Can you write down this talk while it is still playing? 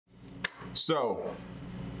So,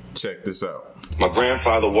 check this out. My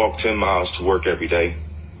grandfather walked 10 miles to work every day.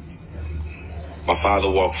 My father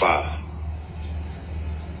walked 5.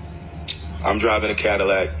 I'm driving a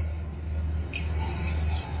Cadillac.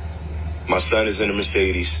 My son is in a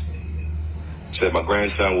Mercedes. Said my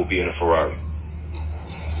grandson will be in a Ferrari.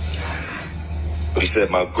 But he said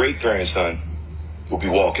my great-grandson will be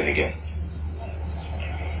walking again.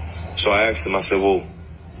 So I asked him, I said, well,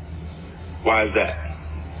 why is that?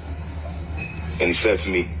 And he said to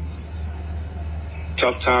me,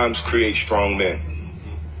 tough times create strong men.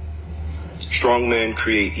 Strong men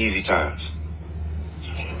create easy times.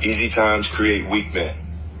 Easy times create weak men.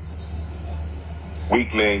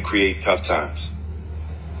 Weak men create tough times.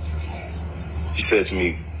 He said to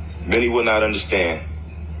me, many will not understand,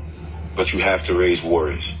 but you have to raise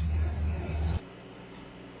warriors.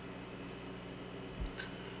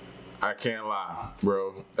 I can't lie,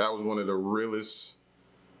 bro. That was one of the realest.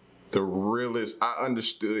 I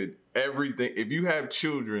understood everything. If you have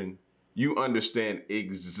children, you understand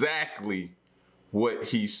exactly what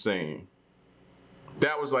he's saying.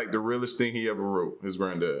 That was like the realest thing he ever wrote, his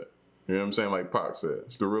granddad. You know what I'm saying? Like Pac said.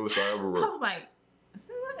 It's the realest I ever wrote. I was like, isn't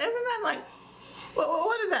that like,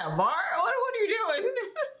 what is that, bar? What are you doing?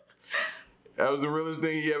 That was the realest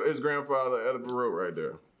thing his grandfather ever wrote right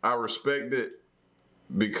there. I respect it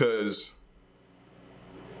because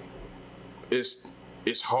it's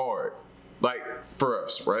hard. Like for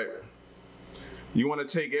us, right? You want to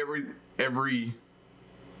take you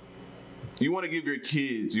want to give your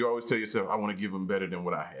kids, you always tell yourself, I want to give them better than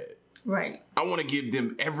what I had. Right. I want to give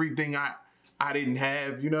them everything I didn't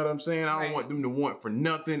have. You know what I'm saying? I don't want them to want for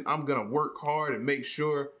nothing. I'm going to work hard and make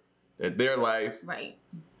sure that their life. Right.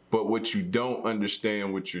 But what you don't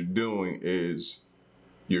understand what you're doing is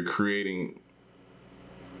you're creating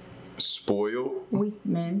spoiled. Weak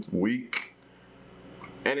men. Weak.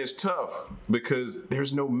 And it's tough because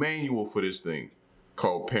there's no manual for this thing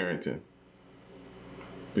called parenting.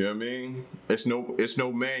 You know what I mean? It's no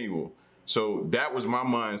manual. So that was my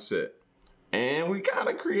mindset. And we kind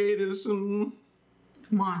of created some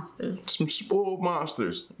monsters. Some spoiled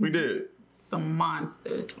monsters. We did. Some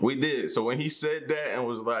monsters. We did. So when he said that and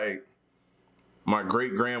was like, my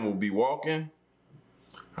great-grand will be walking,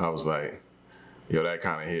 I was like, yo, that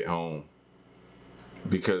kind of hit home.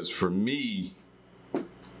 Because for me,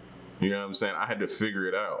 you know what I'm saying? I had to figure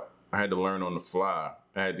it out. I had to learn on the fly.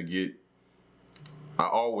 I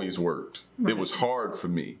always worked. Right. It was hard for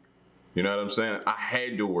me. You know what I'm saying? I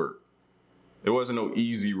had to work. It wasn't no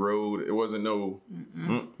easy road. It wasn't no,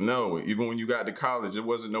 no. Even when you got to college, it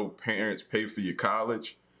wasn't no parents pay for your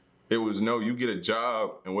college. It was no, you get a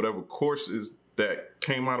job and whatever courses that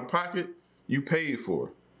came out of pocket, you paid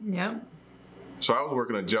for. Yep. So I was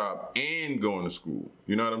working a job and going to school.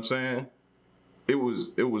 You know what I'm saying? It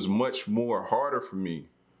was much more harder for me.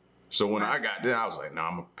 So when I got there, I was like, nah,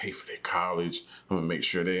 I'm going to pay for their college. I'm going to make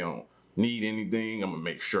sure they don't need anything. I'm going to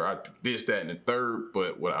make sure I do this, that, and the third.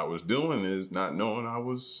 But what I was doing is not knowing I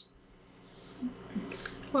was...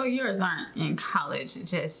 Well, yours aren't in college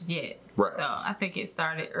just yet. Right. So I think it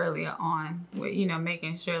started earlier on with,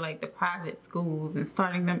 making sure like the private schools and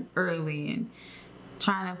starting them early and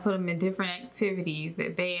trying to put them in different activities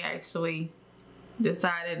that they actually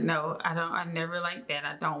decided, no, I never liked that.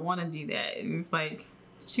 I don't want to do that. And it's like...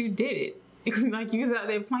 But you did it. Like you was out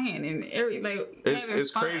there playing and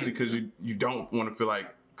it's crazy because you don't want to feel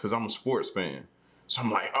like, because I'm a sports fan, so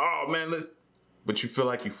I'm like, oh man, but you feel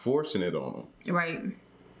like you're forcing it on them. Right.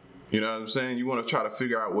 You know what I'm saying? You want to try to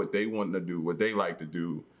figure out what they want to do, what they like to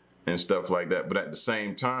do, and stuff like that. But at the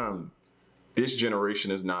same time, this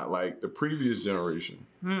generation is not like the previous generation.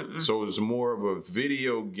 Mm-mm. So it's more of a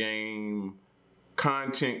video game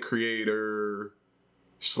content creator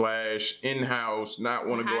 / in-house, not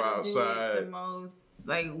want to go outside. The most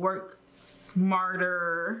work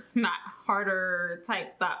smarter, not harder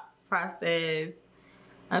type thought process.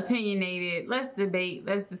 Opinionated. Let's debate.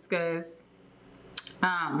 Let's discuss.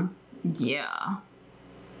 Yeah.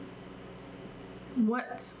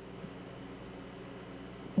 What?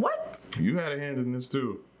 You had a hand in this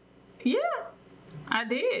too. Yeah, I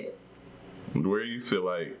did. Where do you feel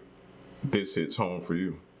like this hits home for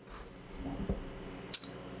you?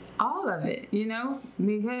 All of it,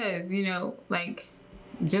 because,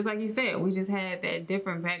 just like you said, we just had that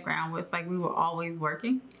different background where it's like we were always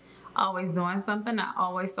working, always doing something. I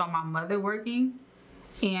always saw my mother working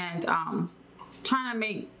and trying to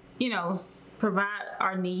make, provide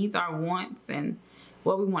our needs, our wants, and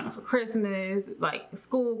what we wanted for Christmas, like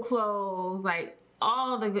school clothes, like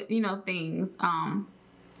all the, things.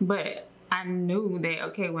 But I knew that,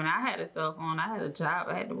 okay, when I had a cell phone, I had a job,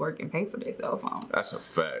 I had to work and pay for that cell phone. That's a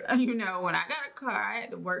fact. You know, when I got a car, I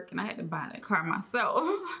had to work and I had to buy that car myself.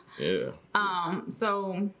 Yeah.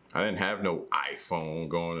 So I didn't have no iPhone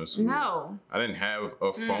going to school. no. I didn't have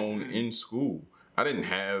a phone in school. I didn't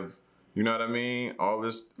have, you know what I mean? All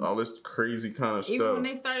this crazy kind of Even stuff. when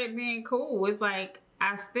they started being cool, it's like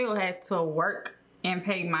I still had to work and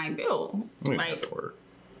pay my bill. You didn't Like, have to work.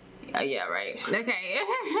 yeah, right. Okay.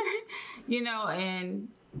 You know, and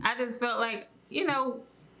I just felt like, you know,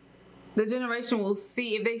 the generation will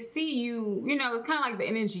see, if they see you, you know, it's kind of like the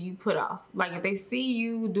energy you put off. Like if they see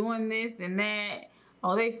you doing this and that,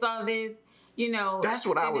 or they saw this, you know. That's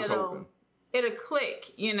what I was hoping. It'll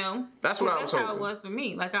click, you know. That's what I was hoping. That's how it was for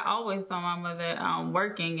me. Like I always saw my mother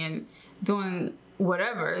working and doing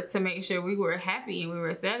whatever to make sure we were happy and we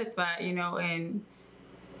were satisfied, you know. And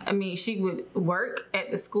I mean, she would work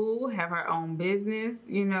at the school, have her own business,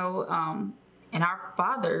 you know. And our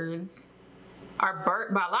fathers, our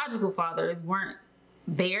biological fathers, weren't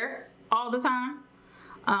there all the time.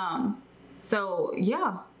 So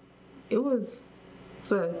yeah, it's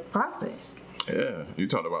a process. Yeah, you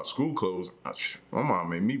talked about school clothes. My mom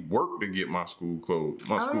made me work to get my school clothes.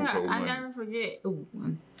 I Money. never forget. Ooh,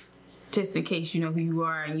 just in case you know who you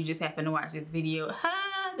are and you just happen to watch this video.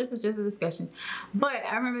 This was just a discussion. But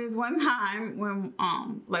I remember this one time when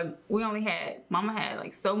like we only had, mama had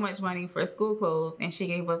like so much money for school clothes and she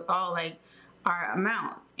gave us all like our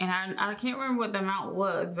amounts. And I can't remember what the amount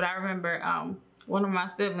was, but I remember one of my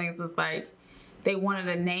siblings was like, they wanted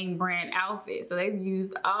a name brand outfit. So they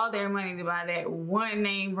used all their money to buy that one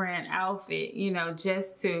name brand outfit, you know,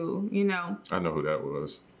 just to, you know. I know who that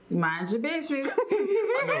was. Mind your business.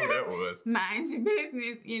 I know who that was. Mind your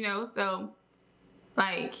business, you know. So,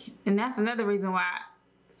 like, and that's another reason why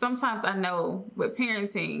sometimes I know with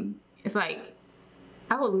parenting, it's like,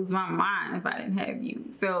 I would lose my mind if I didn't have you.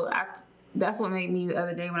 So that's what made me the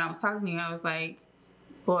other day when I was talking to you, I was like,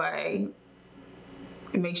 boy,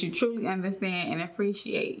 it makes you truly understand and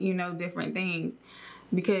appreciate, you know, different things,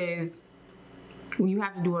 because when you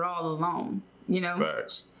have to do it all alone, you know.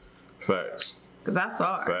 Facts. Because I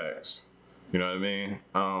saw it. Facts. You know what I mean?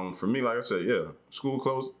 For me, like I said, yeah, school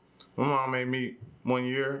clothes. My mom made me one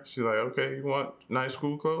year. She's like, okay, you want nice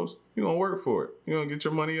school clothes? You're going to work for it. You're going to get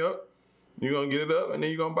your money up. You're going to get it up, and then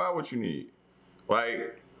you're going to buy what you need.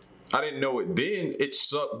 Like, I didn't know it then. It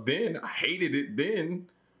sucked then. I hated it then.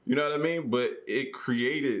 You know what I mean? But it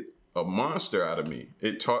created a monster out of me.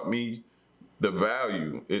 It taught me the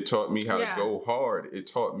value. It taught me how to go hard. It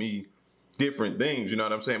taught me different things, you know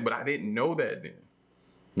what I'm saying? But I didn't know that then.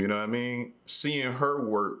 You know what I mean? Seeing her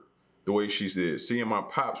work the way she did, seeing my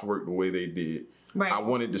pops work the way they did, right. I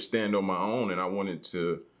wanted to stand on my own, and I wanted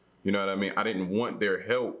to, you know what I mean? I didn't want their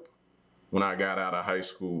help when I got out of high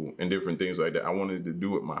school and different things like that. I wanted to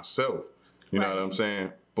do it myself. You know what I'm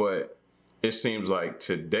saying? But it seems like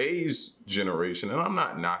today's generation, and I'm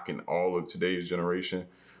not knocking all of today's generation,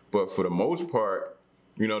 but for the most part,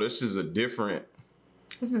 you know, this is a different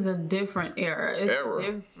era. It's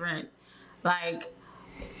different. Like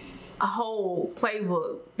a whole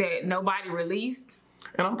playbook that nobody released.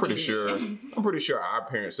 And I'm pretty sure our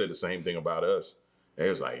parents said the same thing about us. They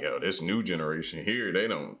was like, yo, this new generation here, they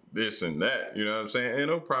don't this and that. You know what I'm saying? And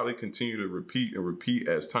they'll probably continue to repeat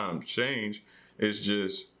as times change. It's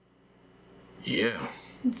just, yeah.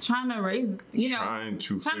 Trying to raise, trying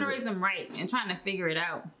to raise them right and trying to figure it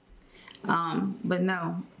out. But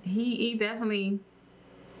no, he definitely,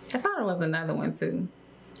 I thought it was another one too.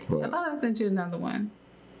 What? I thought I sent you another one.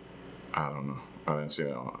 I don't know. I didn't see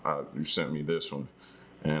that one. You sent me this one.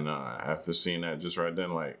 And after seeing that just right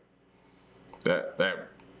then, like,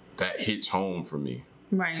 that hits home for me.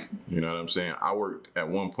 Right. You know what I'm saying? I worked at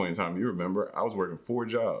one point in time, you remember, I was working 4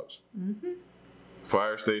 jobs. Mm-hmm.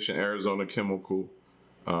 Fire Station, Arizona Chemical,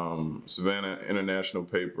 Savannah International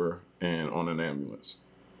Paper, and on an ambulance.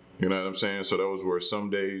 You know what I'm saying? So those were some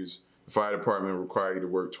days the fire department required you to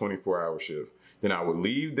work 24-hour shift. Then I would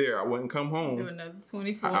leave there. I wouldn't come home. Do another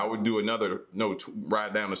 24. I would do another,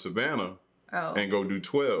 ride down to Savannah and go do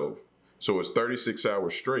 12. So it's 36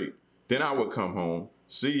 hours straight. Then I would come home,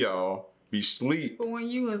 see y'all, be sleep. But when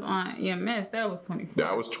you was on EMS, that was 24.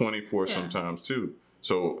 That was 24 sometimes too.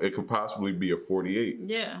 So it could possibly be a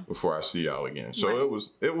 48 before I see y'all again. So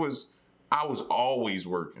I was always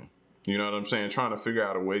working. You know what I'm saying? Trying to figure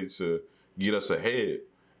out a way to get us ahead.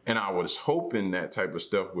 And I was hoping that type of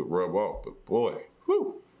stuff would rub off, but boy,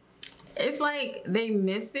 whew. It's like they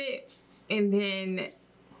miss it. And then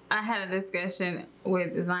I had a discussion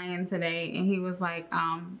with Zion today, and he was like,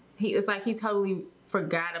 he totally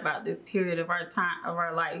forgot about this period of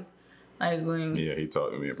our life. Like when Yeah, he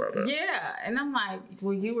talked to me about that. yeah, and I'm like,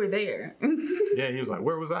 well, you were there. Yeah, he was like,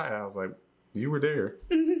 where was I? I was like, you were there.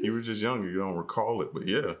 You were just younger. You don't recall it. But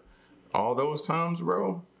yeah, all those times,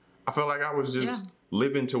 bro, I felt like I was just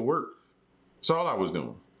living to work. That's all I was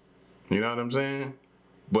doing. You know what I'm saying?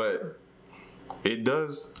 But it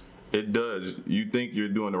does. You think you're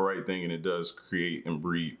doing the right thing, and it does create and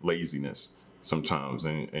breed laziness sometimes.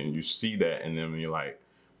 And you see that in them, and you're like,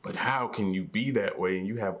 but how can you be that way? And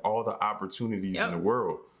you have all the opportunities in the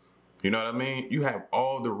world. You know what I mean? You have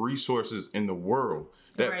all the resources in the world.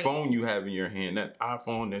 That phone you have in your hand, that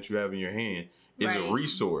iPhone that you have in your hand is a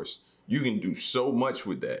resource. You can do so much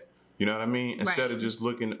with that. You know what I mean? Instead of just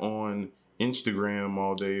looking on Instagram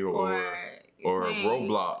all day or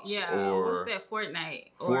Roblox or what's that,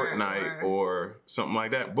 Fortnite or something like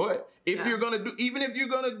that. But if you're gonna do, even if you're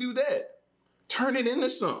gonna do that, turn it into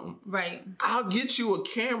something. Right. I'll get you a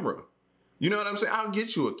camera. You know what I'm saying? I'll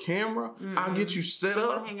get you a camera. I'll get you set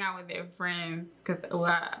up. Hang out with their friends because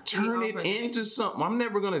turn it into something. I'm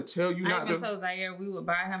never gonna tell you not to. I told Zaire we would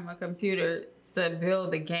buy him a computer to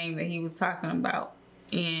build the game that he was talking about.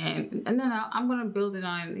 And then I'm gonna build it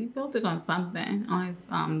on. He built it on something on his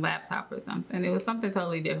laptop or something. It was something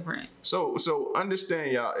totally different. So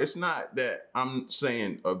understand, y'all. It's not that I'm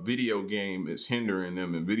saying a video game is hindering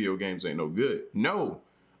them and video games ain't no good. No,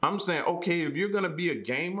 I'm saying okay, if you're gonna be a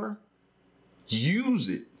gamer, use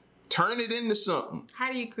it. Turn it into something.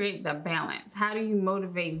 How do you create the balance? How do you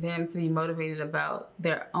motivate them to be motivated about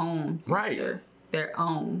their own future, their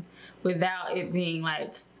own, without it being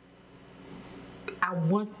like, I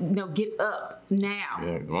want, get up now.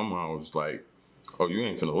 Yeah, my mom was like, oh, you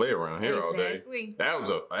ain't finna lay around here all day.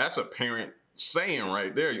 That's a parent saying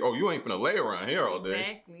right there. Oh, you ain't finna lay around here all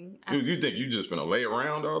day. Exactly. You think you just finna lay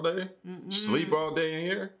around all day? Sleep all day in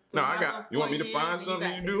here? No, you want me to find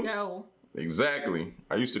something you do? Go. Exactly.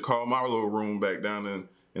 I used to call my little room back down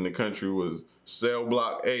in the country was Cell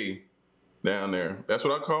Block A down there. That's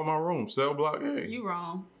what I call my room, Cell Block A. You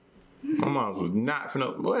wrong. My mom was not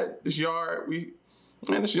finna, what? This yard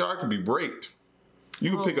could be braked.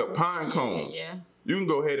 You can pick up pine cones. Yeah. You can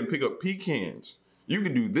go ahead and pick up pecans. You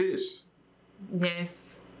can do this.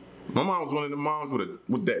 Yes. My mom was one of the moms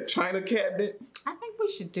with that China cabinet. I think we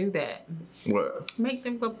should do that. What? Make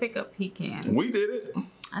them go pick up pecans. We did it.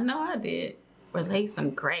 I know I did. Or lay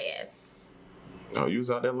some grass. Oh, you was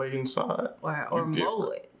out there laying sod? Or mow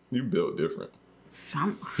it. You built different.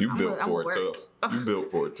 You built for it tough. You built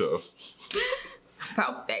for it tough.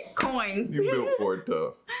 About that coin. You built for it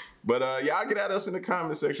tough. But y'all get at us in the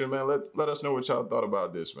comment section, man. Let us know what y'all thought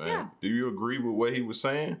about this, man. Yeah. Do you agree with what he was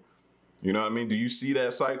saying? You know what I mean? Do you see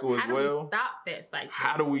that cycle as well? How do we stop that cycle?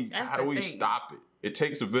 How do we stop it? It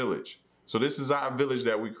takes a village. So this is our village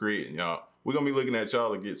that we creating, y'all. We're gonna be looking at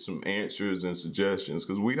y'all to get some answers and suggestions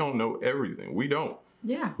because we don't know everything. We don't.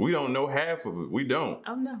 Yeah. We don't know half of it. We don't.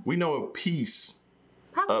 Oh no. We know a piece.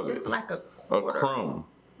 Probably just like a quarter. A crumb.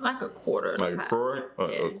 Like a quarter. Like a quarter?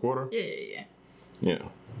 A quarter? Yeah. Yeah.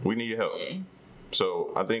 We need help. Yeah.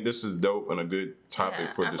 So I think this is dope and a good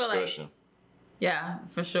topic for discussion. Yeah,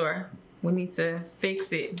 for sure. We need to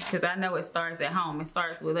fix it because I know it starts at home. It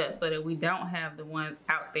starts with us so that we don't have the ones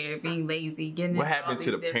out there being lazy, getting what happened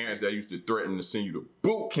to the parents that used to threaten to send you to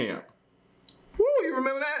boot camp? Woo, you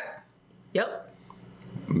remember that? Yep.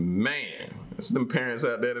 Man, it's them parents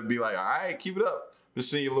out there to be like, all right, keep it up.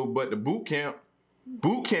 Just send your little butt to boot camp.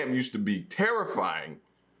 Boot camp used to be terrifying.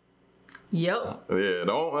 Yep. Yeah,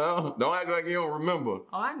 don't act like you don't remember.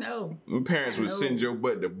 Oh, I know. Them parents would send your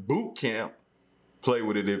butt to boot camp. Play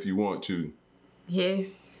with it if you want to.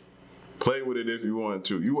 Yes. Play with it if you want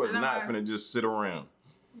to. You was not finna just sit around.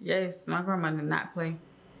 Yes, my grandma did not play.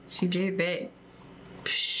 She did that.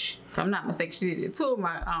 If I'm not mistaken, she did it. Two of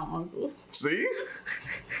my uncles. See?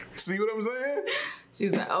 See what I'm saying? She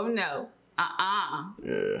was like, oh no.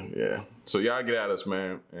 Yeah. So y'all get at us,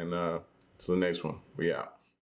 man. And till the next one, we out.